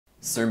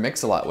Sir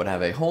Mix-a-Lot would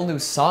have a whole new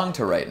song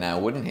to write now,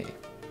 wouldn't he?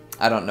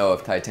 I don't know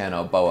if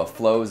Titanoboa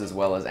flows as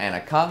well as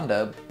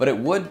Anaconda, but it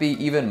would be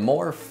even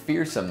more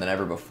fearsome than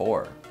ever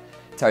before.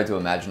 It's hard to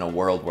imagine a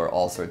world where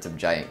all sorts of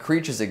giant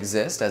creatures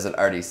exist, as it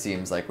already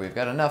seems like we've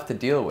got enough to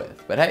deal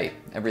with. But hey,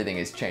 everything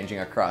is changing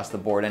across the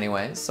board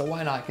anyways, so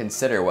why not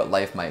consider what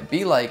life might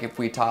be like if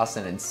we toss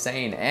an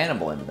insane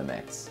animal into the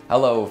mix?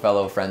 Hello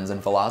fellow friends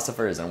and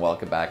philosophers, and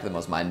welcome back to the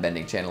most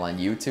mind-bending channel on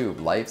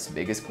YouTube, Life's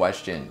Biggest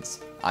Questions.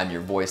 I'm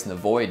your voice in the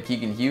void,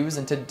 Keegan Hughes,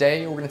 and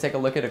today we're going to take a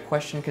look at a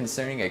question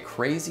concerning a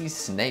crazy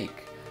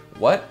snake.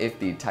 What if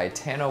the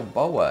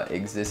Titanoboa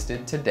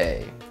existed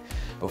today?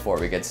 Before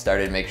we get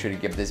started, make sure to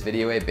give this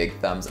video a big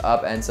thumbs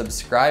up and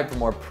subscribe for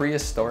more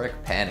prehistoric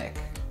panic.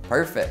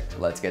 Perfect,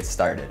 let's get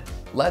started.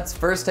 Let's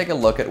first take a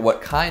look at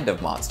what kind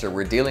of monster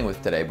we're dealing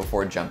with today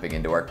before jumping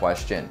into our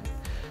question.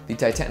 The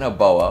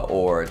Titanoboa,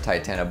 or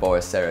Titanoboa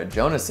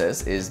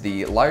cerrejonesis, is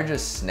the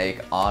largest snake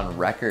on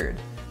record.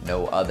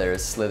 No other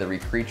slithery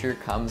creature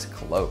comes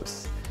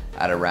close.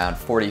 At around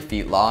 40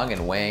 feet long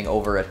and weighing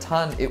over a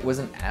ton, it was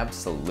an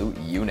absolute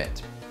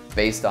unit.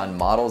 Based on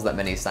models that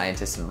many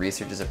scientists and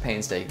researchers have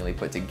painstakingly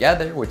put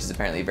together, which is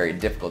apparently very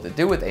difficult to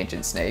do with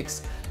ancient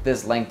snakes,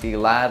 this lengthy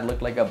lad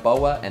looked like a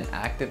boa and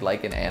acted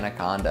like an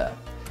anaconda.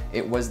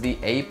 It was the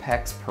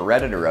apex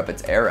predator of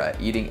its era,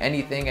 eating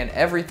anything and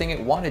everything it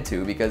wanted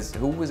to because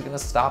who was going to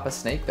stop a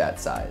snake that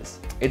size?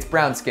 Its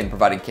brown skin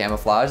provided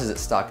camouflage as it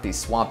stalked the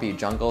swampy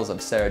jungles of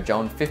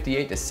Cerrejone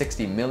 58 to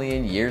 60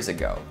 million years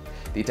ago.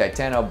 The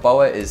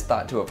Titanoboa is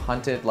thought to have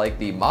hunted like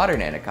the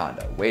modern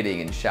anaconda, wading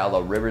in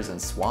shallow rivers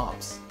and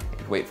swamps. It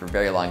could wait for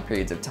very long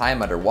periods of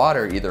time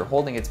underwater, either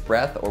holding its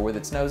breath or with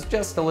its nose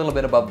just a little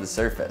bit above the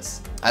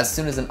surface. As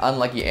soon as an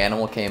unlucky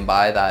animal came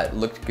by that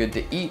looked good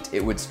to eat,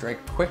 it would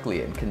strike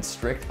quickly and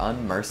constrict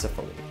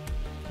unmercifully.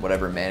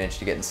 Whatever managed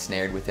to get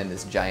ensnared within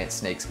this giant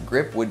snake's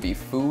grip would be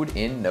food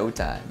in no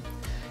time.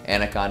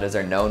 Anacondas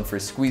are known for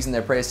squeezing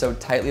their prey so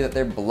tightly that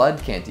their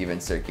blood can't even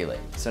circulate.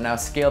 So now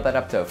scale that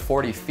up to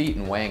 40 feet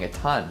and weighing a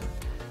ton.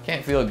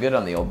 Can't feel good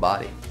on the old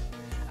body.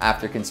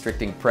 After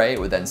constricting prey, it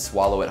would then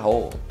swallow it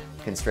whole.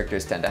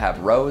 Constrictors tend to have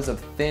rows of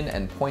thin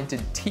and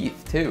pointed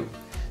teeth too.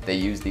 They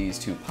use these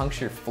to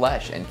puncture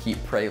flesh and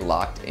keep prey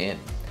locked in.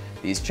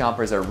 These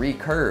chompers are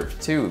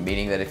recurved too,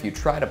 meaning that if you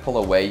try to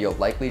pull away, you'll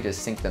likely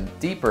just sink them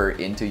deeper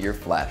into your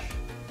flesh.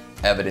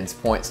 Evidence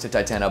points to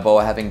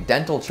Titanoboa having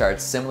dental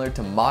charts similar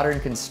to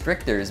modern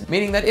constrictors,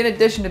 meaning that in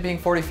addition to being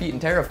 40 feet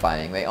and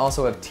terrifying, they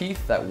also have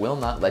teeth that will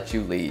not let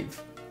you leave.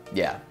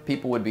 Yeah,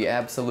 people would be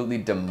absolutely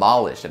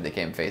demolished if they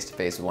came face to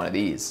face with one of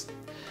these.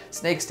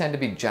 Snakes tend to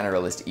be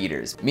generalist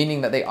eaters,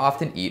 meaning that they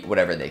often eat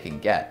whatever they can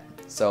get.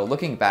 So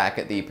looking back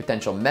at the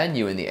potential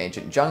menu in the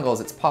ancient jungles,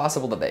 it's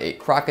possible that they ate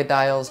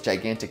crocodiles,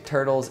 gigantic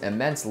turtles,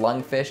 immense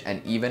lungfish,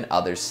 and even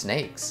other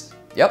snakes.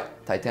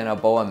 Yep,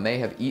 Titanoboa may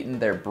have eaten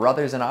their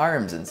brothers in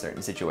arms in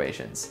certain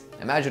situations.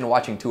 Imagine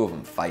watching two of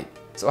them fight.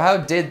 So how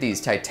did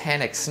these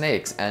titanic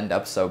snakes end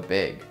up so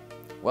big?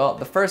 Well,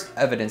 the first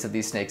evidence of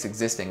these snakes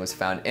existing was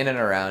found in and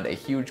around a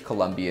huge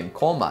Colombian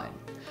coal mine.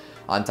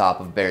 On top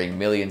of bearing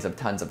millions of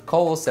tons of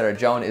coal,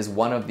 Cerrejone is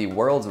one of the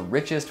world's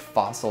richest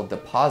fossil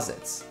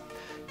deposits.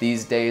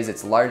 These days,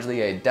 it's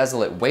largely a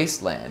desolate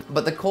wasteland,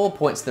 but the coal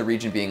points to the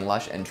region being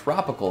lush and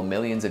tropical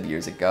millions of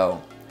years ago.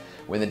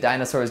 When the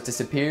dinosaurs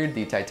disappeared,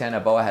 the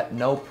Titanoboa had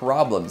no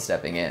problem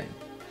stepping in.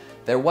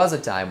 There was a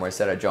time where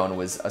Cerrejone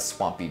was a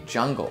swampy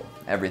jungle.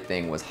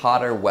 Everything was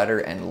hotter, wetter,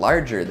 and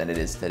larger than it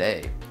is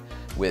today.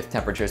 With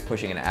temperatures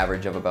pushing an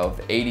average of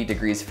above 80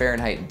 degrees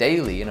Fahrenheit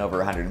daily and over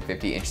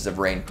 150 inches of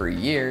rain per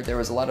year, there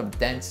was a lot of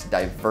dense,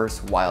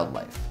 diverse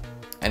wildlife.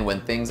 And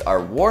when things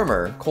are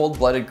warmer,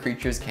 cold-blooded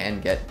creatures can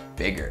get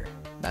bigger.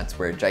 That's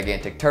where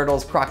gigantic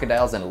turtles,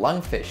 crocodiles, and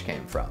lungfish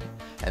came from.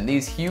 And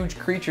these huge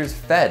creatures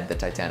fed the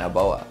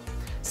Titanoboa.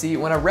 See,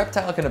 when a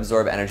reptile can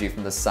absorb energy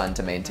from the sun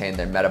to maintain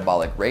their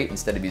metabolic rate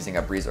instead of using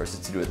up resources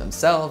to do it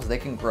themselves, they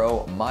can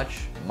grow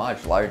much,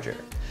 much larger.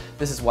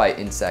 This is why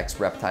insects,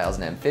 reptiles,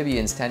 and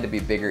amphibians tend to be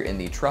bigger in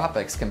the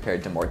tropics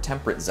compared to more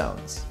temperate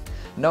zones.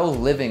 No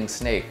living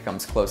snake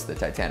comes close to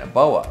the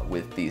Titanoboa,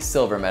 with the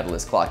silver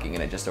medalist clocking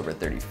in at just over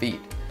 30 feet.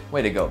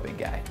 Way to go, big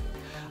guy.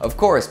 Of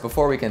course,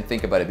 before we can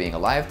think about it being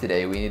alive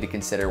today, we need to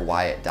consider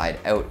why it died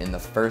out in the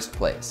first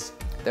place.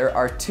 There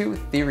are two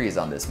theories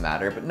on this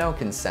matter, but no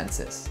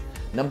consensus.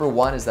 Number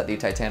one is that the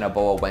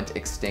Titanoboa went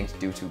extinct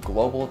due to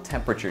global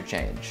temperature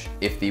change.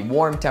 If the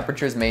warm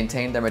temperatures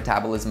maintained their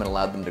metabolism and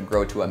allowed them to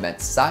grow to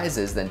immense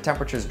sizes, then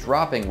temperatures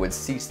dropping would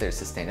cease their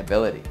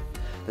sustainability.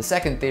 The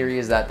second theory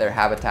is that their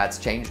habitats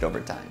changed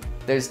over time.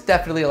 There's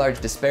definitely a large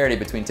disparity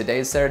between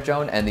today's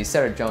Cerrejone and the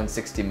Cerrejone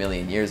 60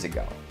 million years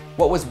ago.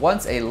 What was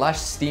once a lush,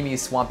 steamy,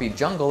 swampy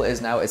jungle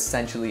is now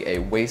essentially a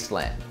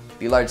wasteland.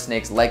 The large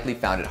snakes likely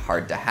found it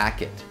hard to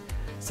hack it.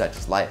 Such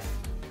is life.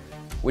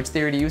 Which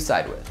theory do you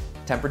side with?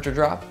 Temperature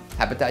drop?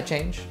 Habitat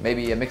change?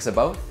 Maybe a mix of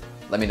both?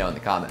 Let me know in the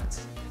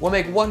comments. We'll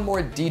make one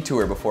more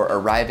detour before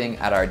arriving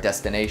at our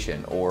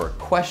destination, or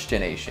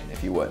questionation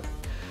if you would.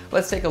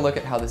 Let's take a look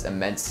at how this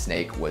immense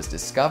snake was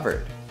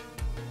discovered.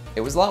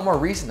 It was a lot more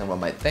recent than one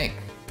might think.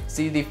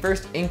 See, the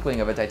first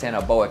inkling of a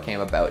Titanoboa came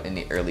about in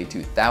the early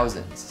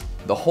 2000s.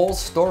 The whole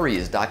story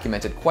is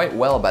documented quite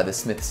well by the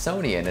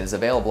Smithsonian and is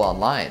available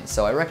online,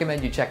 so I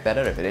recommend you check that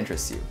out if it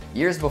interests you.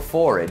 Years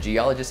before, a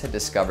geologist had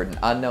discovered an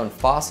unknown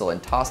fossil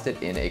and tossed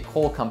it in a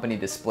coal company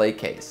display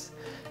case.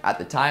 At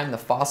the time, the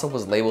fossil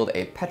was labeled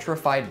a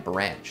petrified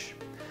branch.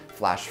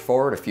 Flash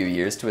forward a few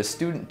years to a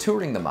student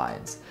touring the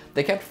mines.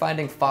 They kept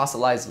finding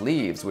fossilized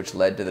leaves, which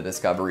led to the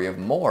discovery of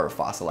more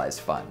fossilized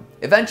fun.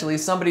 Eventually,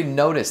 somebody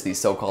noticed the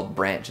so-called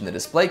branch in the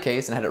display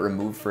case and had it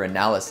removed for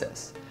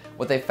analysis.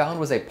 What they found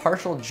was a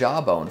partial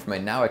jawbone from a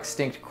now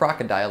extinct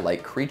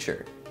crocodile-like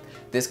creature.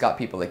 This got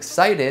people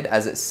excited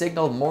as it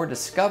signaled more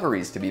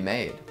discoveries to be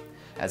made.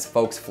 As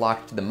folks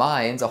flocked to the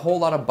mines, a whole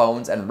lot of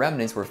bones and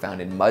remnants were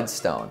found in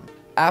mudstone.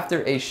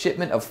 After a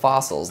shipment of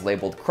fossils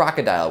labeled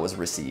crocodile was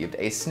received,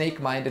 a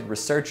snake-minded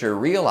researcher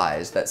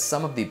realized that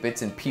some of the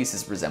bits and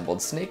pieces resembled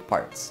snake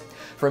parts.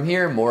 From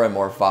here, more and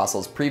more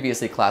fossils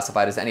previously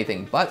classified as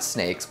anything but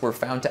snakes were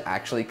found to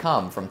actually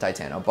come from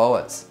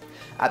Titanoboas.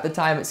 At the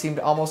time, it seemed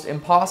almost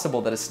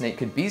impossible that a snake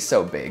could be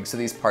so big, so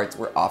these parts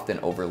were often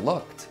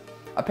overlooked.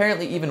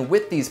 Apparently, even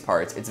with these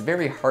parts, it's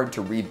very hard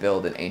to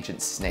rebuild an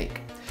ancient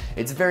snake.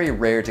 It's very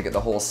rare to get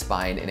the whole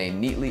spine in a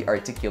neatly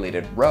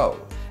articulated row,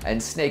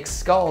 and snake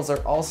skulls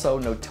are also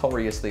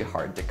notoriously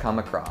hard to come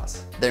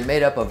across. They're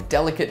made up of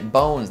delicate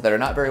bones that are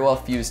not very well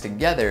fused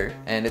together,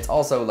 and it's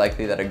also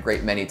likely that a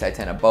great many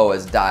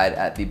Titanoboas died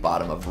at the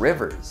bottom of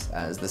rivers,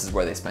 as this is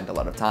where they spent a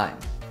lot of time.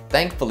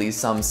 Thankfully,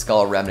 some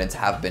skull remnants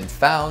have been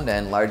found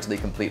and largely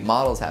complete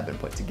models have been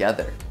put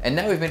together. And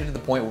now we've made it to the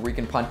point where we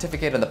can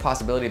pontificate on the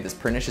possibility of this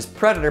pernicious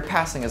predator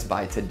passing us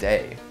by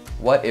today.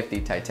 What if the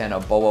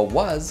Titanoboa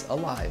was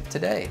alive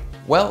today?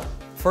 Well,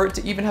 for it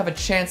to even have a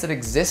chance at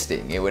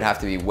existing, it would have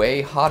to be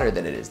way hotter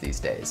than it is these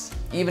days.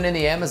 Even in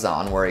the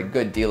Amazon, where a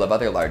good deal of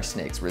other large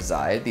snakes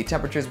reside, the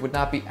temperatures would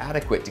not be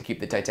adequate to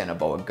keep the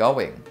Titanoboa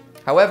going.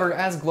 However,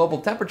 as global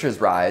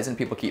temperatures rise and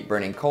people keep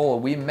burning coal,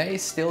 we may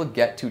still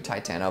get to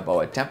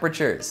Titanoboa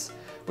temperatures.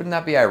 Wouldn't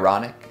that be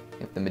ironic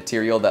if the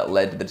material that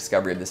led to the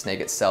discovery of the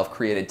snake itself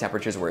created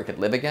temperatures where it could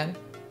live again?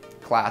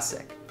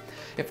 Classic.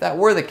 If that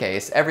were the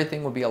case,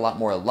 everything would be a lot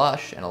more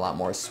lush and a lot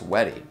more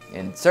sweaty,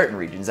 in certain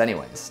regions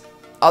anyways.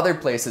 Other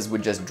places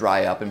would just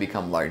dry up and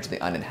become largely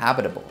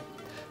uninhabitable.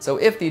 So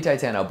if the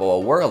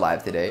Titanoboa were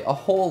alive today, a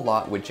whole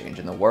lot would change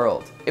in the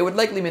world. It would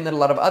likely mean that a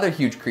lot of other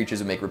huge creatures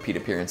would make repeat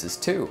appearances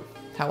too.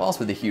 How else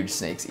would the huge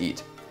snakes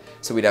eat?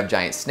 So we'd have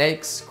giant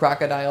snakes,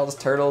 crocodiles,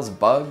 turtles,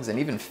 bugs, and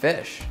even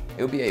fish.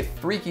 It would be a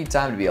freaky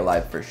time to be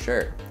alive for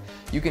sure.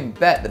 You can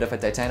bet that if a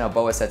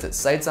Titanoboa sets its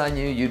sights on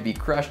you, you'd be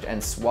crushed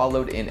and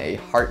swallowed in a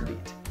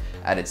heartbeat.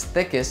 At its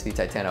thickest, the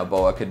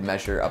Titanoboa could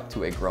measure up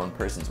to a grown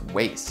person's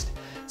waist.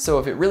 So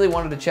if it really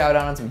wanted to chow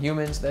down on some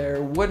humans,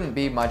 there wouldn't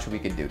be much we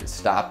could do to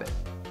stop it.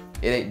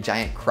 It ate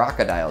giant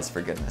crocodiles,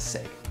 for goodness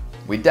sake.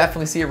 We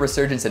definitely see a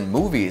resurgence in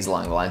movies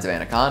along the lines of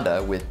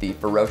Anaconda, with the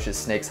ferocious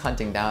snakes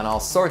hunting down all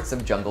sorts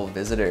of jungle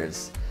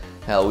visitors.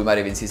 Hell, we might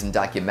even see some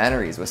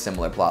documentaries with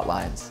similar plot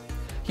lines.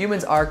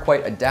 Humans are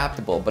quite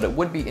adaptable, but it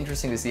would be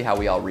interesting to see how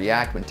we all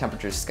react when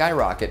temperatures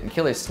skyrocket and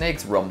killer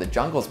snakes roam the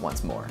jungles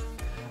once more.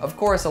 Of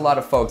course, a lot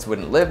of folks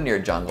wouldn't live near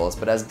jungles,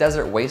 but as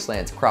desert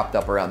wastelands cropped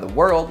up around the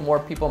world, more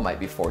people might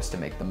be forced to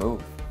make the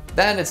move.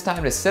 Then it's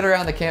time to sit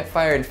around the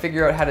campfire and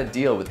figure out how to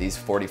deal with these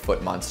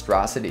 40-foot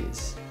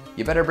monstrosities.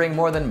 You better bring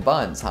more than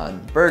buns,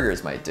 hon.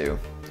 Burgers might do.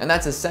 And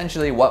that's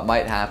essentially what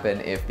might happen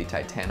if the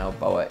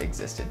Titanoboa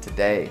existed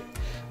today.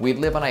 We'd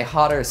live on a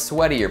hotter,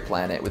 sweatier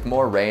planet with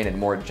more rain and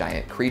more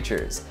giant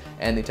creatures,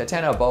 and the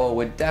Titanoboa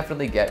would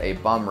definitely get a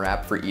bum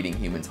rap for eating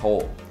humans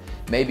whole.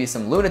 Maybe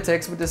some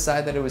lunatics would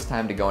decide that it was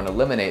time to go and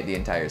eliminate the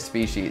entire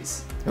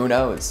species. Who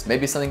knows?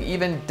 Maybe something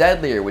even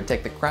deadlier would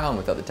take the crown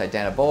without the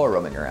Titanoboa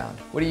roaming around.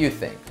 What do you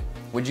think?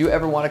 Would you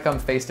ever want to come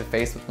face to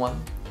face with one?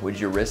 Would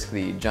you risk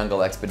the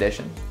jungle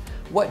expedition?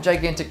 What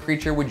gigantic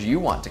creature would you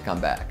want to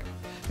come back?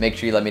 Make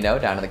sure you let me know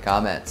down in the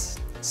comments.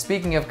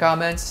 Speaking of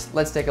comments,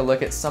 let's take a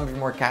look at some of your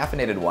more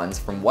caffeinated ones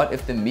from What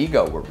If the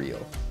Migo Were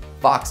Real?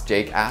 Fox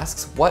Jake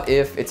asks, what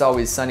if It's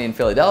Always Sunny in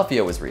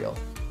Philadelphia was real?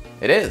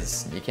 It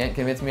is. You can't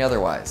convince me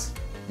otherwise.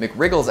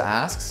 McWriggles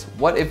asks,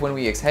 what if when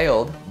we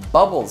exhaled,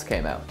 bubbles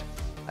came out?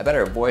 I bet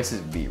our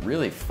voices would be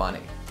really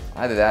funny.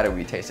 Either that or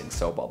we'd be tasting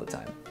soap all the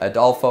time.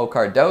 Adolfo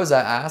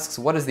Cardoza asks,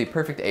 what is the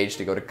perfect age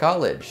to go to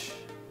college?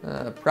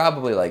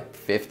 Probably like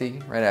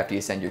 50, right after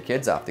you send your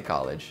kids off to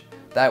college.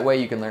 That way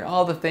you can learn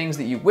all the things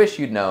that you wish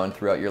you'd known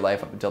throughout your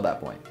life up until that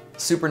point.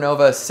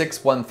 Supernova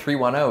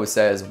 61310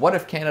 says, what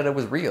if Canada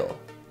was real?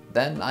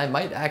 Then I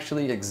might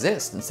actually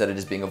exist instead of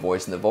just being a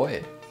voice in the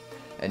void.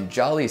 And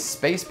Jolly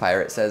Space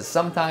Pirate says,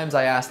 sometimes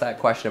I ask that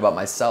question about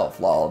myself,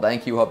 lol.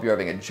 Thank you, hope you're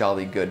having a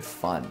jolly good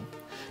fun.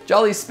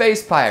 Jolly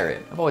Space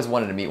Pirate, I've always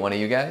wanted to meet one of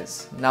you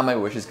guys. Now my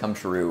wishes come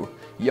true.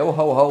 Yo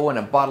ho ho and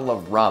a bottle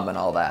of rum and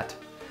all that.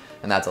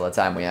 And that's all the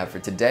time we have for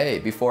today.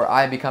 Before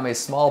I become a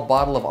small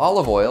bottle of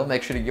olive oil,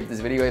 make sure to give this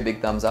video a big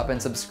thumbs up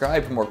and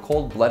subscribe for more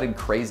cold-blooded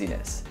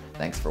craziness.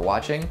 Thanks for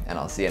watching, and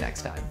I'll see you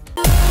next time.